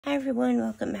Hi everyone,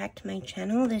 welcome back to my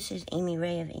channel. This is Amy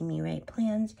Ray of Amy Ray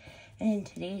Plans, and in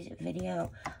today's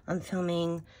video I'm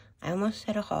filming, I almost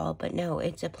said a haul, but no,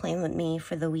 it's a plan with me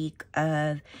for the week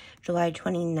of July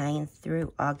 29th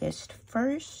through August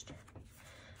 1st.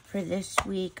 For this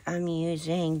week I'm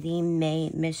using the May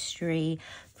Mystery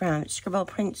from Scribble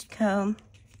Prints Co.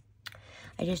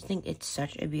 I just think it's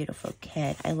such a beautiful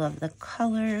kit. I love the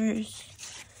colors.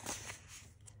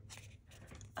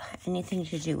 Anything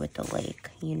to do with the lake,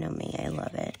 you know me, I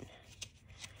love it.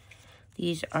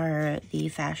 These are the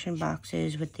fashion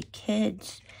boxes with the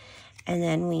kids, and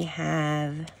then we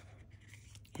have,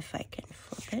 if I can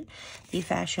flip it, the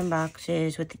fashion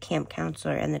boxes with the camp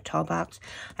counselor and the tall box.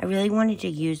 I really wanted to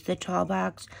use the tall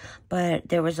box, but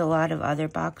there was a lot of other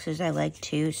boxes I like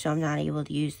too, so I'm not able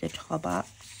to use the tall box.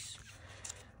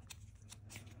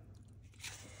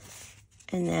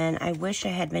 And then I wish I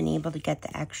had been able to get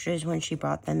the extras when she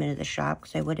brought them into the shop,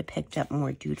 because I would have picked up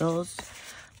more doodles,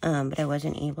 but I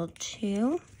wasn't able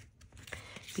to.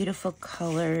 Beautiful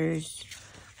colors.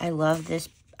 I love this.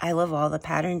 I love all the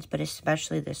patterns, but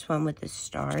especially this one with the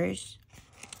stars.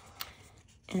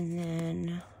 And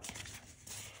then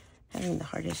having the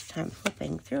hardest time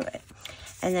flipping through it.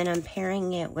 And then I'm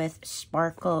pairing it with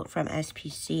Sparkle from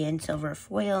SPC and Silver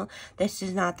Foil. This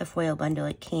is not the foil bundle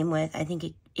it came with. I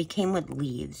think it came with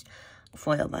Leaves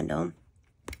foil bundle.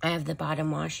 I have the bottom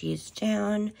washies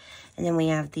down. And then we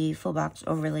have the full box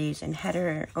overlays and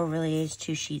header overlays.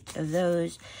 2 sheets of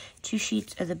those. 2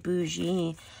 sheets of the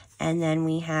bougie. And then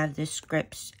we have the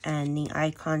scripts and the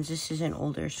icons. This is an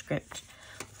older script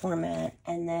format.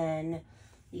 And then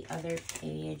the other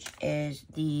page is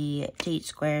the date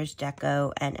squares,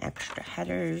 deco, and extra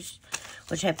headers,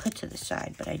 which I put to the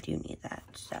side, but I do need that,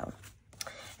 so.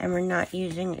 And we're not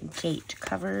using date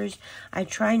covers. I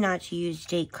try not to use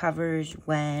date covers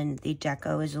when the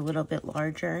deco is a little bit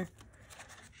larger.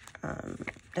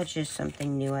 That's just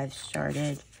something new I've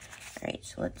started. All right,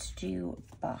 so let's do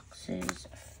boxes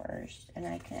first, and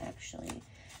I can actually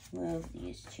move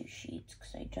these 2 sheets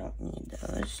because I don't need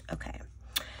those. Okay.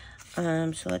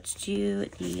 So let's do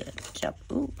the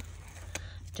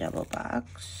double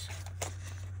box.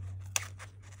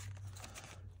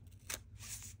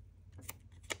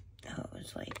 Oh, it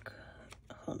was like,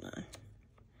 hold on.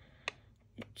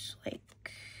 It's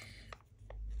like,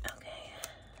 okay,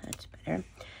 that's better.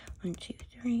 1, 2,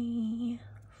 3,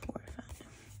 4, 5.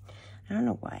 I don't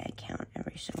know why I count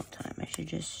every single time. I should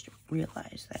just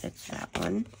realize that it's that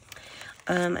one.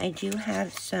 I do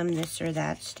have some this or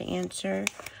that's to answer.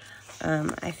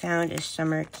 I found a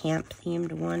summer camp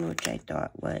themed one, which I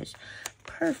thought was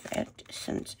perfect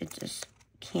since it's a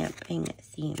camping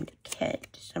themed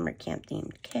kit, summer camp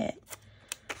themed kit.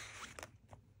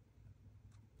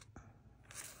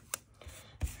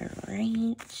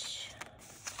 Alright.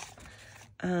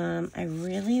 I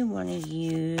really want to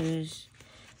use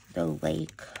the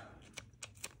lake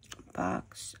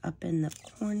box up in the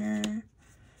corner.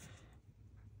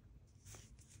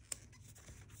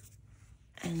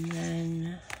 And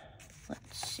then,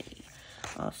 let's see,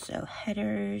 also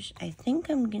headers. I think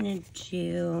I'm going to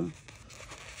do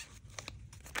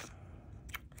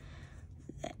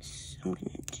this. I'm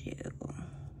going to do,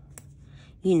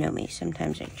 you know me,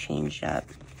 sometimes I change up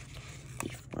the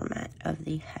format of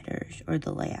the headers, or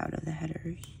the layout of the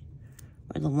headers,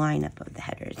 or the lineup of the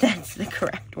headers. That's the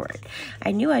correct word.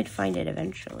 I knew I'd find it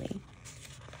eventually.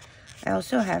 I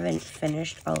also haven't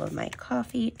finished all of my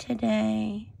coffee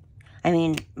today. I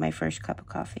mean, my first cup of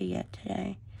coffee yet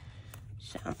today.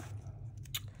 So,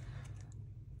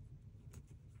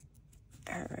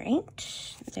 all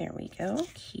right, there we go,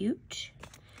 cute.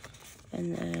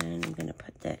 And then I'm gonna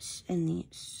put this in the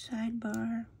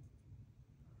sidebar.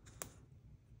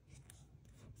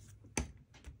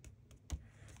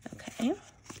 Okay.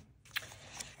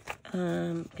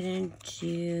 I'm gonna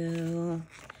do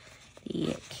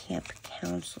the camp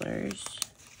counselors.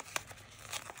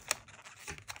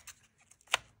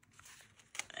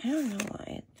 I don't know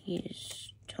why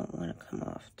these don't want to come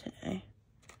off today.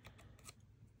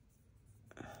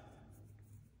 Put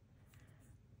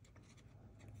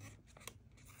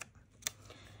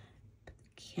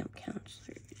the camp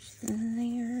counselors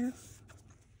there.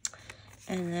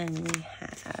 And then we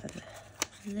have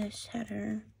this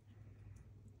header.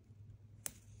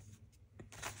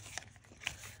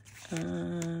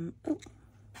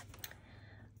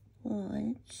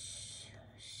 Let's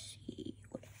see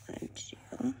what I want to do.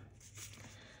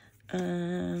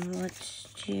 Let's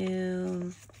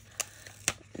do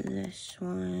this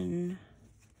one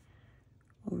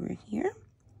over here.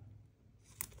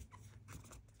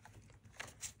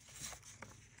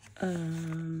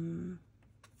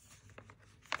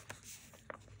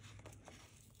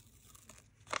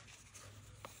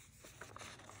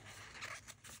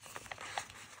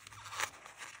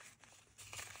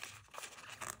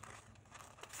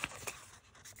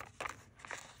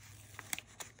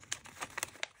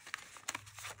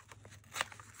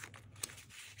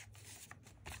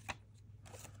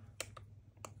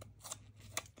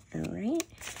 Alright,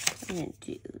 I'm going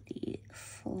to do the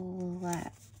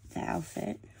the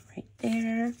outfit right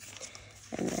there.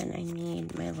 And then I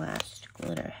need my last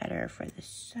glitter header for the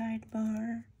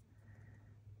sidebar.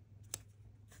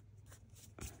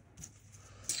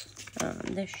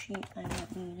 This sheet I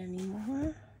don't need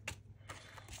anymore.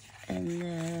 And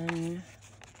then,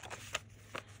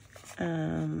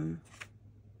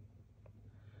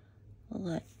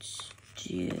 let's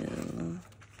do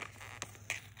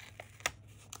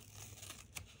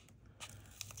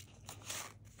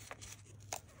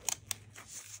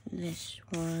this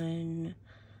one.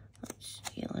 Let's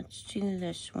see, let's do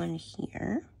this one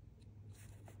here.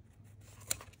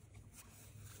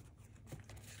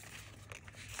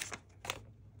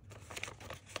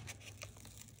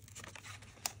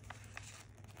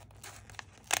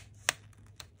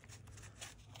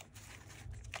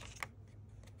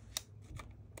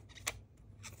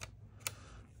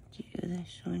 Do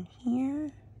this one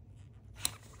here.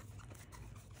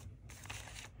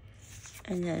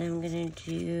 And then I'm going to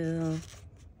do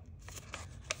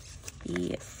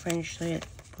the French lip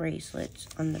bracelets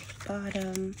on the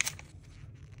bottom.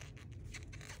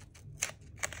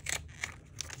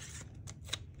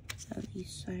 Of the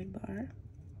sidebar.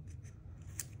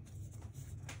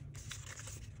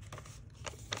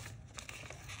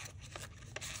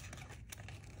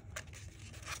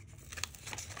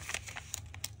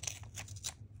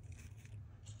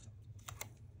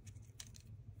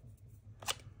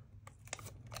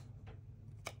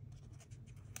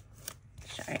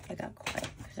 Sorry, I got quiet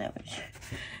because I was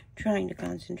trying to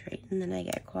concentrate, and then I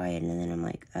get quiet, and then I'm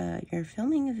like, you're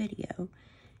filming a video.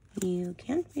 You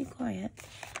can't be quiet.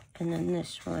 And then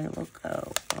this one will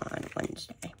go on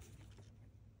Wednesday.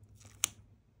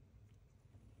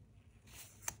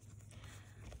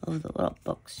 Oh, the little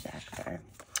book stacker.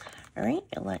 Alright,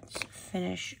 let's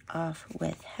finish off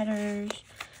with headers.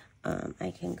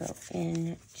 I can go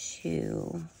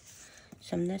into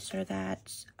some this or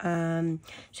that.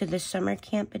 So the summer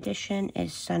camp edition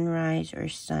is sunrise or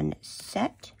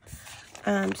sunset.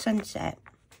 Sunset,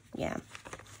 yeah.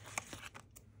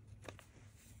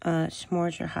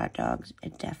 S'mores or hot dogs,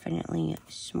 definitely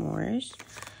s'mores.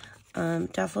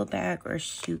 Duffel bag or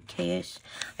suitcase.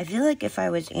 I feel like if I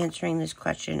was answering this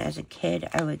question as a kid,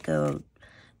 I would go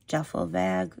duffel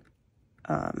bag,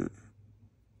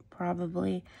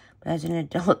 probably. But as an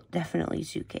adult, definitely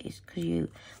suitcase, because you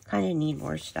kind of need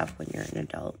more stuff when you're an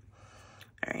adult.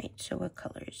 Alright, so what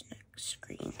color is next?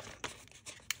 Green.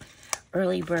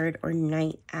 Early bird or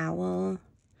night owl.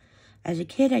 As a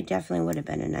kid, I definitely would have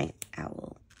been a night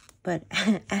owl. But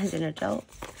as an adult,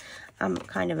 I'm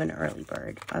kind of an early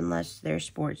bird, unless there's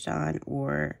sports on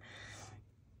or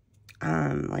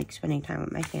like spending time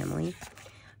with my family.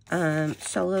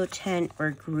 Solo tent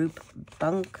or group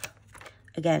bunk.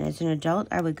 Again, as an adult,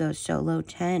 I would go solo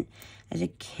tent. As a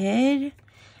kid,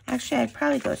 actually, I'd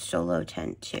probably go solo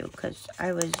tent too, because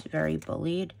I was very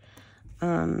bullied.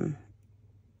 So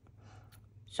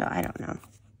I don't know.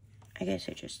 I guess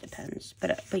it just depends.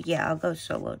 But yeah, I'll go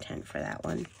solo tent for that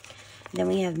one. Then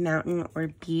we have mountain or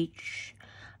beach.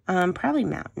 Probably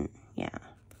mountain, yeah.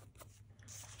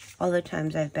 All the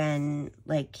times I've been,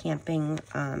 like, camping,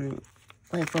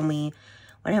 like,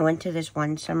 when I went to this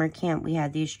one summer camp, we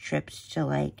had these trips to,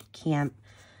 like, camp,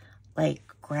 like,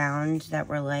 grounds that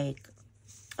were, like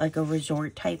a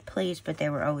resort-type place, but they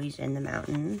were always in the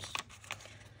mountains.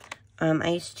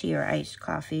 Iced tea or iced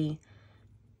coffee.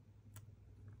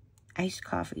 Iced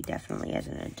coffee, definitely, as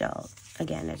an adult.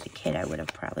 Again, as a kid, I would have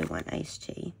probably went iced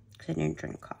tea, because I didn't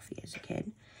drink coffee as a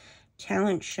kid.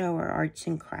 Talent show or arts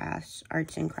and crafts.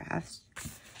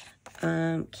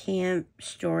 Camp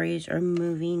stories or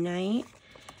movie night.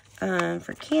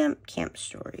 For camp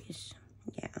stories.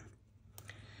 Yeah.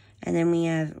 And then we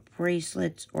have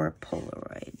bracelets or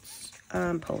Polaroids.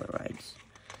 Polaroids.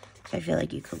 So I feel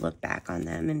like you could look back on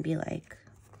them and be like,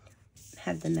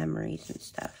 have the memories and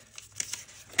stuff.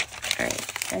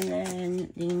 Alright, and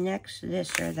then the next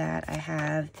this or that I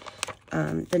have,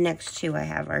 the next two I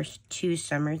have are two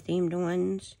summer themed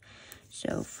ones.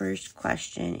 So first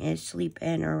question is sleep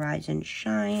in or rise and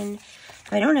shine.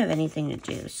 If I don't have anything to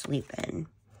do, sleep in.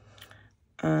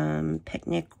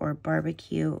 Picnic or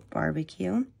barbecue.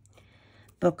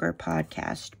 Book or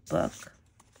podcast, book.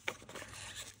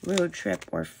 Road trip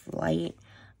or flight.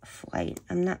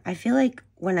 I feel like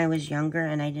when I was younger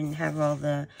and I didn't have all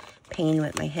the pain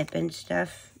with my hip and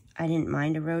stuff, I didn't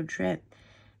mind a road trip.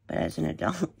 But as an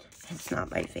adult, it's not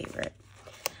my favorite.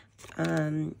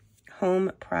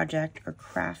 Home project or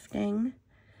crafting.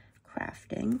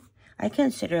 I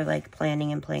consider like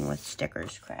planning and playing with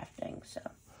stickers crafting, so.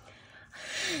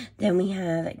 Then we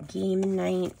have game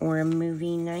night or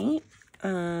movie night.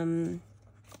 Movie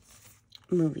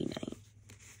night.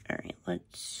 All right,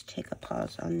 let's take a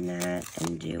pause on that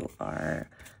and do our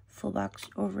full box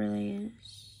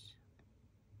overlays.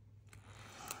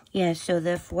 Yeah, so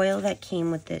the foil that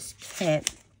came with this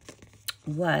kit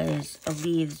was a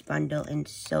leaves bundle in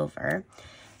silver.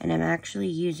 And I'm actually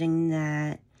using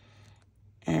that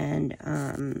and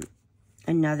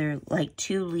another, like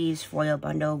 2 leaves foil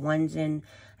bundle. One's in,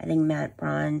 I think, matte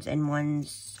bronze and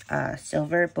one's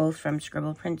silver, both from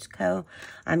Scribble Prints Co.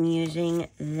 I'm using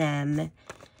them.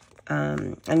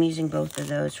 I'm using both of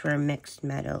those for a mixed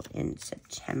metal in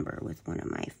September with one of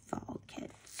my fall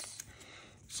kits.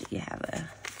 So you have a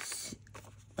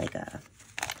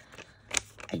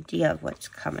idea of what's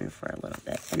coming for a little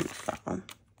bit in the fall.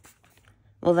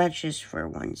 Well, that's just for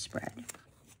one spread.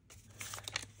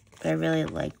 But I really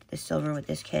liked the silver with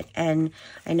this kit. And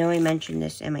I know I mentioned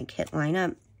this in my kit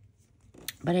lineup,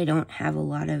 but I don't have a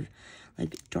lot of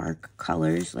like dark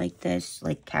colors like this,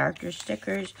 like character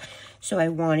stickers. So I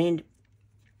wanted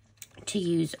to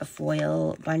use a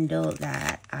foil bundle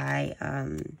that I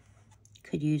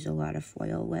could use a lot of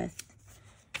foil with.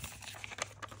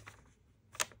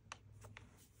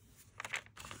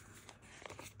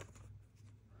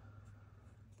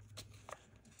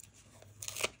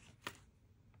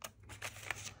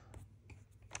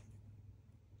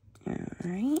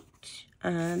 Alright,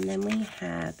 then we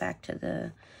have back to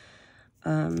the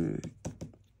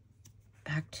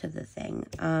thing.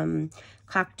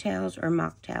 Cocktails or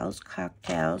mocktails.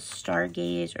 Cocktails,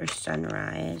 stargaze or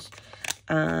sunrise.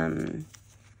 I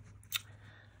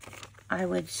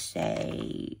would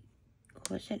say,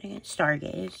 what's it again?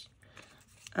 Stargaze.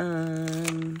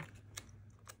 Then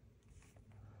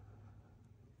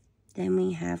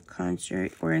we have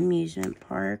concert or amusement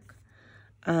park.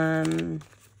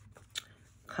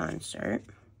 Concert.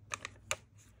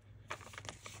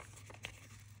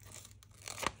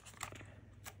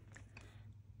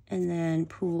 And then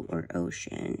pool or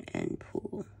ocean and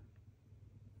pool.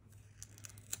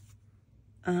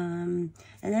 And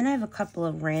then I have a couple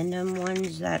of random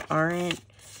ones that aren't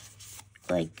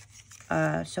like,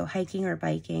 so hiking or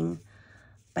biking,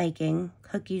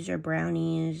 cookies or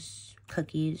brownies,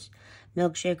 cookies,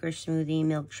 milkshake or smoothie,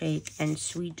 milkshake, and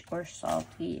sweet or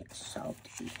salty.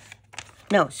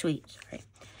 No, sweet, sorry.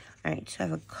 All right, so I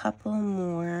have a couple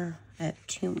more. I have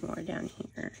 2 more down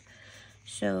here.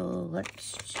 So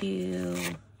let's do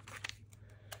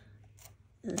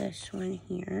this one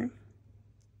here.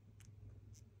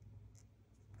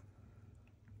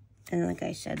 And like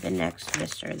I said, the next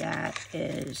this or that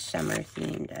is summer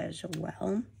themed as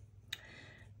well.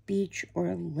 Beach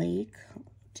or lake,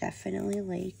 definitely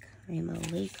lake. I am a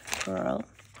lake girl.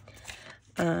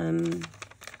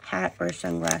 Hat or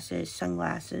sunglasses,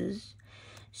 sunglasses.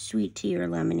 Sweet tea or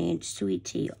lemonade, sweet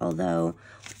tea. Although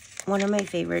one of my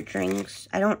favorite drinks,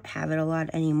 I don't have it a lot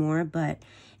anymore, but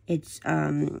it's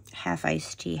half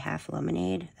iced tea, half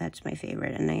lemonade. That's my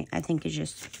favorite, and I think it's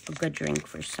just a good drink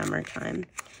for summertime.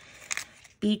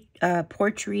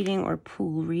 Porch reading or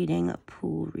pool reading,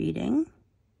 pool reading.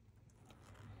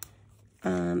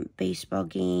 Baseball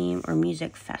game or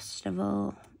music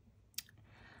festival.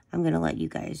 I'm going to let you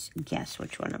guys guess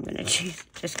which one I'm going to choose.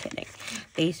 Just kidding.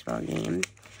 Baseball game.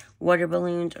 Water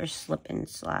balloons or slip and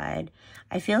slide.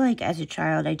 I feel like as a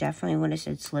child, I definitely would have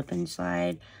said slip and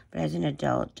slide. But as an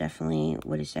adult, definitely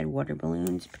would have said water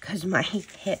balloons because my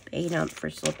hip ate up for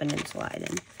slipping and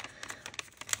sliding.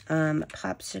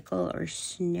 Popsicle or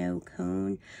snow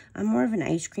cone. I'm more of an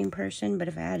ice cream person, but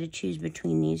if I had to choose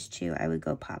between these two, I would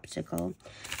go popsicle.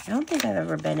 I don't think I've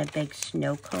ever been a big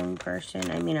snow cone person.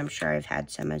 I mean, I'm sure I've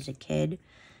had some as a kid,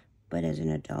 but as an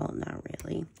adult, not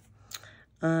really.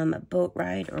 Boat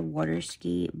ride or water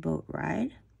ski, boat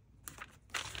ride.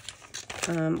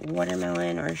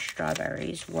 Watermelon or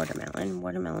strawberries, watermelon.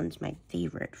 Watermelon's my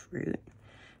favorite fruit.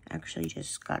 Actually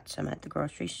just got some at the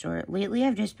grocery store. Lately,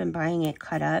 I've just been buying it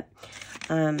cut up.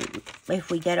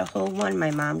 If we get a whole one,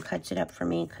 my mom cuts it up for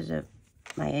me because of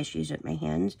my issues with my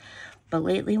hands. But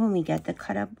lately, when we get the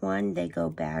cut up one, they go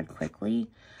bad quickly.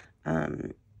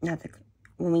 When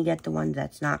we get the one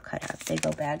that's not cut up, they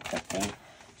go bad quickly.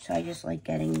 So I just like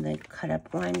getting the cut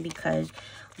up one because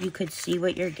you could see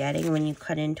what you're getting when you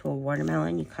cut into a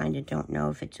watermelon. You kind of don't know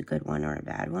if it's a good one or a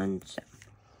bad one. So.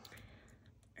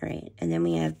 All right, and then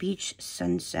we have beach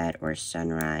sunset or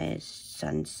sunrise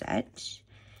sunset.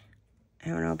 I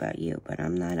don't know about you, but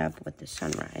I'm not up with the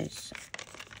sunrise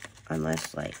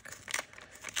unless, like,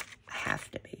 I have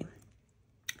to be.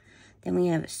 Then we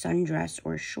have sundress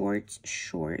or shorts,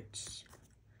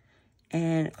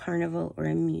 and carnival or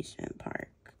amusement park.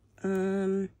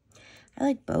 I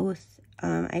like both.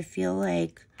 I feel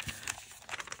like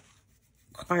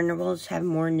carnivals have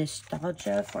more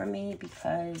nostalgia for me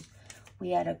because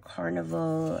we had a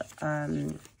carnival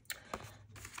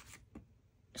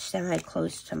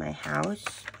semi-close to my house.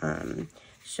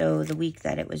 So the week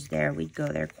that it was there, we'd go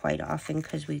there quite often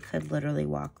because we could literally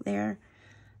walk there.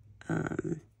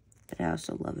 But I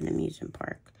also love an amusement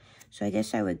park. So I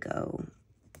guess I would go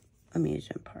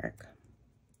amusement park.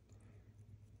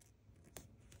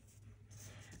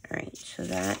 Alright, so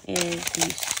that is the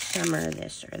summer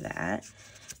this or that.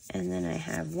 And then I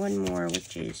have one more,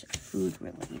 which is food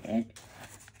related.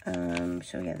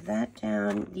 So we have that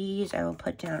down. These I will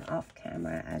put down off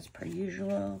camera as per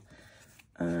usual.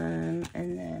 And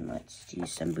then let's do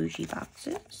some bougie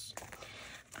boxes.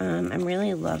 I'm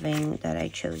really loving that I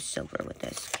chose silver with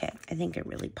this kit. I think it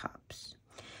really pops.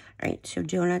 Alright, so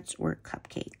donuts or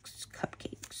cupcakes?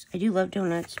 Cupcakes. I do love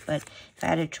donuts, but if I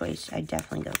had a choice, I'd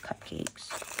definitely go cupcakes.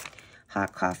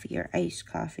 Hot coffee or iced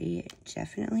coffee?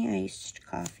 Definitely iced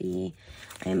coffee.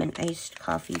 I am an iced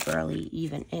coffee girly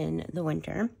even in the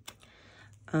winter.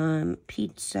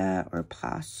 Pizza or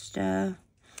pasta?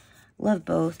 Love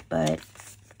both, but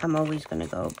I'm always going to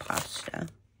go pasta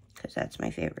because that's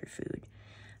my favorite food.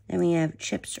 Then we have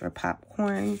chips or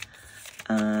popcorn.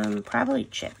 Probably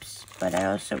chips, but I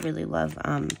also really love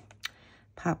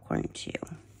popcorn too.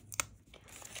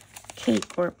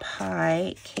 Cake or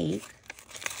pie? Cake.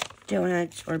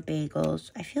 Donuts or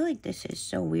bagels? I feel like this is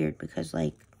so weird because,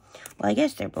 like, well, I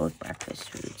guess they're both breakfast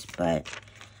foods, but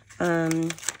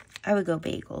I would go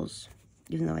bagels,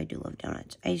 even though I do love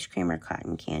donuts. Ice cream or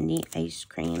cotton candy? Ice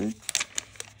cream.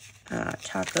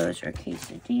 Tacos or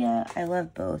quesadilla? I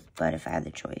love both, but if I had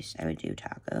the choice, I would do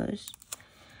tacos.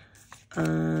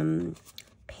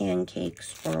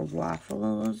 Pancakes or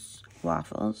waffles?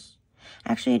 Waffles.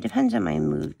 Actually, it depends on my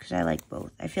mood, because I like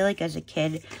both. I feel like as a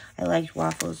kid, I liked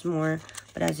waffles more,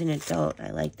 but as an adult,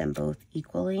 I like them both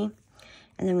equally.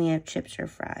 And then we have chips or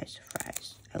fries.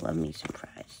 Fries. I love me some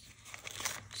fries.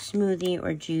 Smoothie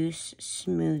or juice?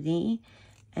 Smoothie.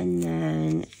 And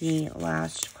then the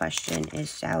last question is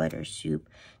salad or soup?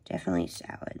 Definitely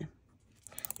salad.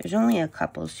 There's only a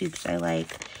couple soups I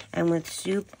like, and with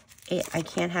soup, I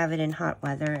can't have it in hot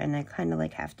weather, and I kind of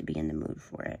like have to be in the mood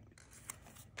for it.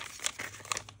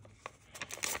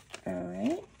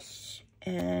 Alright,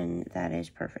 and that is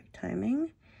perfect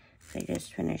timing. I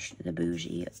just finished the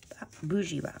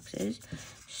bougie boxes.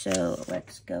 So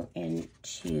let's go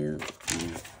into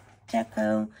the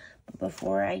deco. But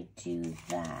before I do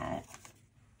that,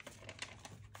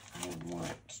 I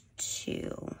want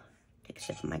to take a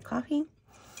sip of my coffee.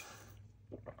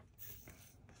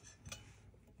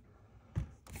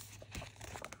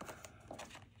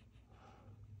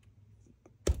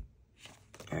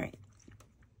 Alright.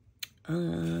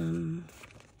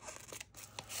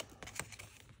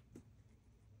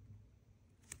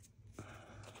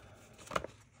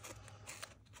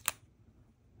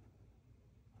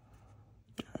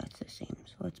 That's the same.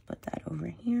 So let's put that over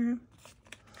here.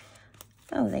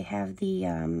 Oh, they have the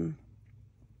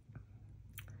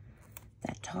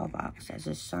that tall box as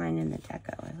a sign in the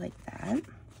deco. I like that.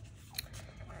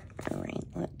 Alright,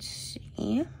 let's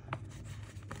see.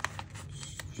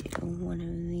 Let's do one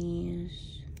of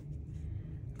these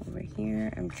over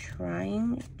here. I'm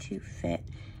trying to fit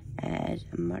as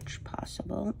much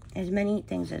possible, as many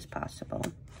things as possible,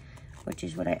 which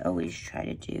is what I always try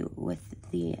to do with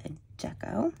the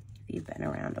deco. If you've been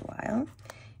around a while,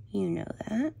 you know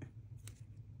that.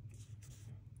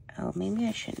 Oh, maybe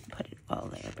I shouldn't put it all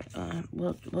there,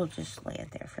 but we'll just lay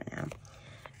it there for now.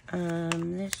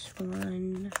 This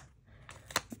one,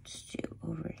 let's do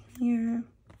over here.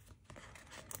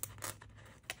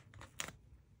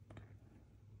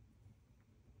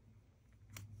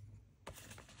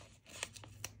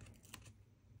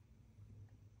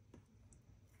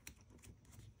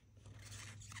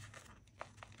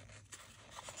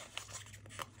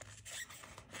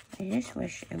 I just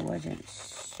wish it wasn't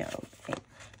so big.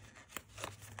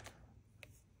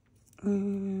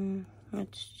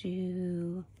 Let's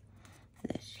do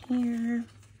this here.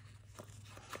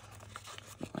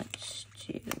 Let's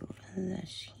do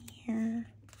this here.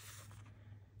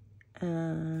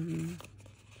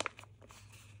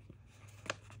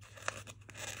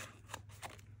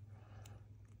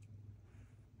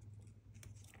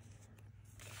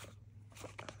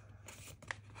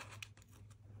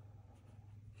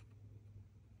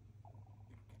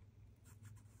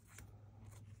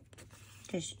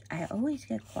 I always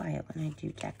get quiet when I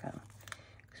do deco,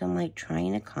 because I'm like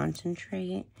trying to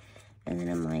concentrate, and then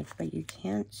I'm like, but you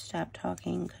can't stop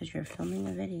talking because you're filming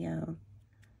a video.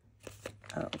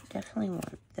 Oh, definitely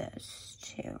want this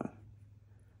too.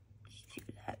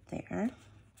 there.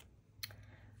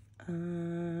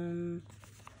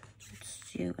 Let's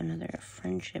do another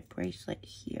friendship bracelet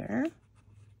here.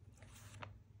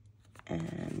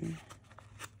 And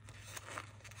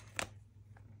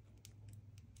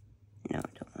no, I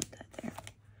don't want that there.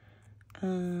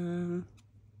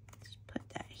 Let's put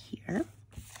that here.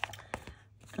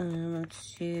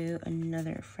 Let's do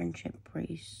another friendship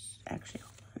brace. Actually,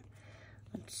 hold on.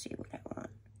 Let's see what I want.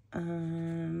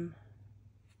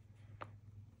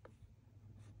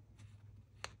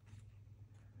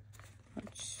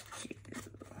 Let's do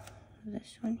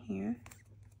this one here.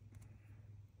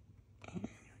 And we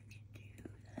can do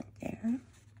that there.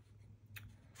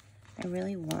 I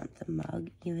really want the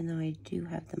mug, even though I do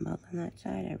have the mug on that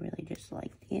side. I really just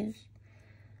like these.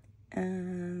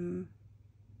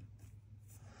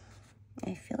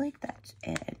 I feel like that's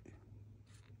it.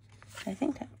 I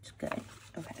think that's good.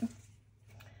 Okay.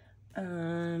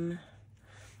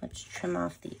 Let's trim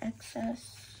off the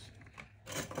excess.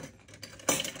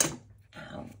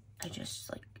 Ow, I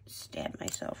just like stabbed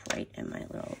myself right in my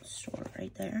little sword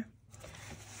right there.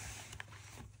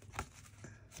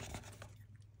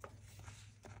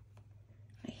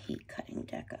 I hate cutting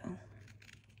deco.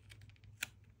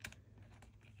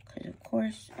 Because of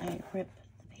course I rip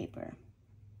the paper.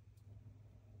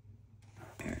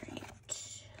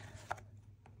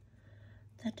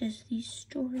 That is the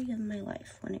story of my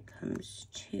life when it comes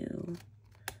to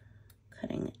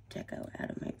cutting deco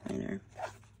out of my planner,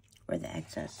 or the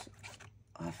excess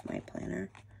off my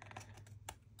planner.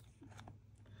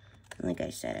 And like I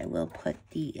said, I will put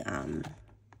the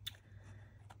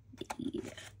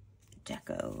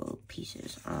deco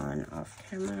pieces on off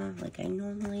camera like I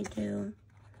normally do.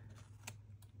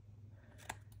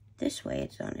 This way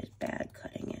it's not as bad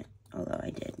cutting it, although I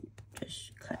did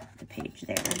just cut the page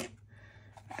there.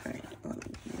 Alright, let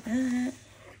me do that.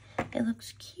 It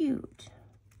looks cute.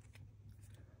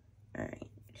 Alright.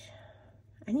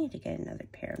 I need to get another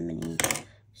pair of mini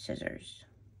scissors.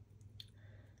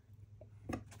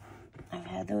 I've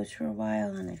had those for a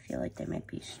while and I feel like they might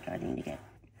be starting to get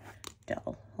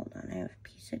dull. Hold on, I have a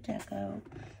piece of deco. It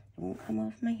won't come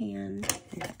off my hand.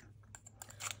 Okay.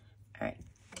 Alright.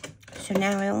 So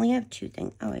now I only have two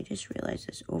things. Oh, I just realized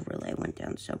this overlay went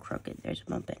down so crooked. There's a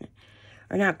bump in it.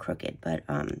 Or not crooked, but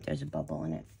there's a bubble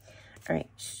in it. All right,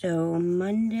 so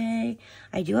Monday,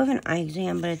 I do have an eye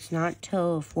exam, but it's not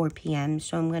till 4 p.m.,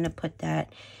 so I'm going to put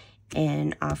that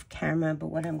in off camera. But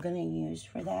what I'm going to use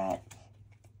for that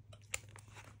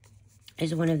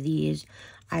is one of these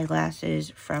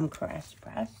eyeglasses from Krissy.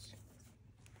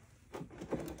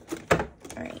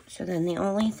 All right, so then the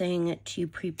only thing to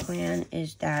pre-plan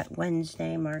is that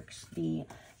Wednesday marks the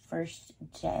first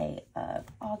day of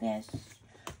August.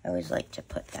 I always like to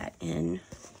put that in.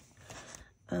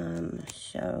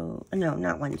 So, no,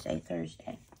 not Wednesday,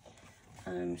 Thursday.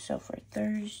 So for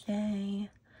Thursday,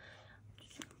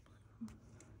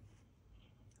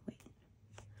 wait,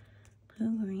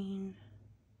 blue, green.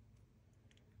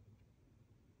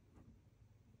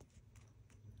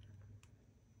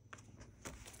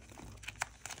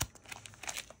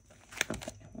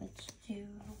 Okay, let's do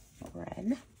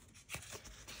red.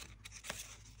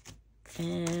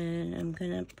 And I'm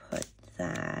gonna put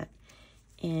that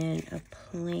in a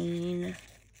plain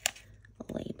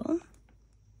label.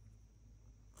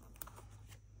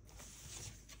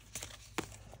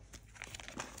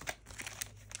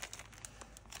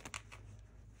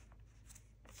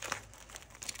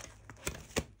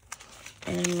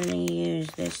 And I'm gonna use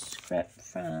this script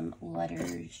from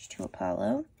Letters to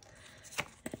Apollo.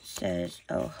 It says,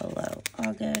 "Oh, hello,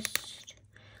 August."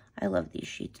 I love these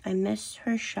sheets. I miss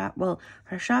her shop. Well,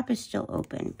 her shop is still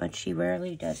open, but she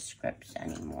rarely does scripts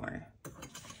anymore.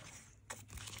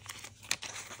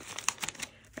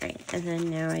 Alright, and then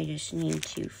now I just need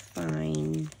to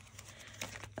find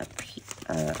like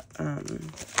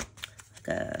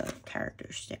a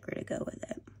character sticker to go with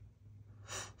it.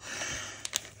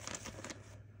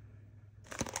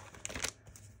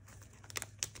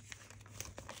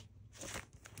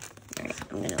 Alright,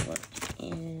 I'm gonna look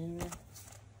in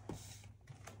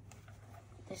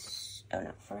this. Oh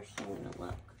no, first I'm gonna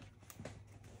look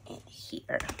in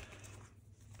here.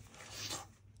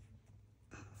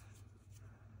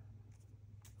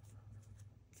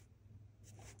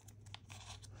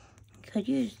 Could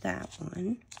use that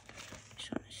one.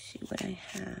 Just want to see what I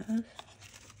have.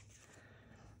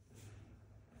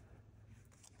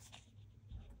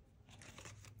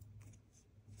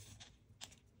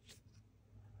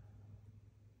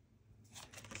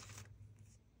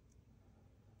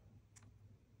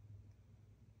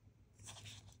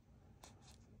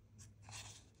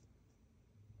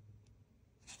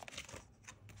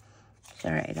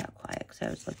 Sorry, I got quiet because I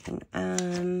was looking.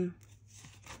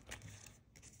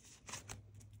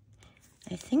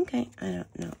 I think I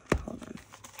don't know. Hold on.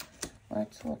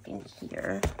 Let's look in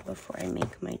here before I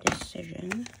make my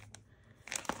decision.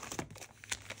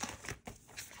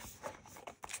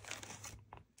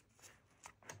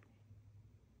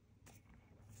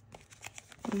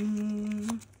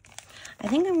 I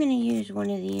think I'm going to use one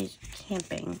of these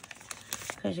camping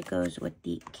because it goes with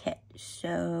the kit.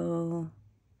 So,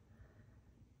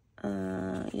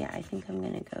 yeah, I think I'm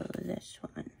going to go with this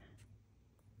one.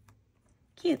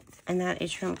 Cute. And that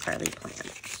is from Carlea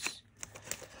Plans.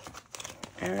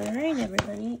 Alright,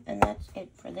 everybody. And that's it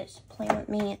for this Plan With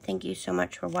Me. Thank you so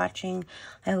much for watching.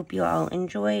 I hope you all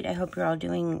enjoyed. I hope you're all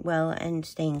doing well and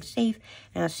staying safe.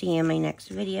 And I'll see you in my next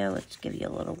video. Let's give you a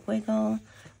little wiggle.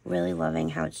 Really loving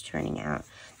how it's turning out.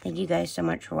 Thank you guys so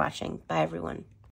much for watching. Bye, everyone.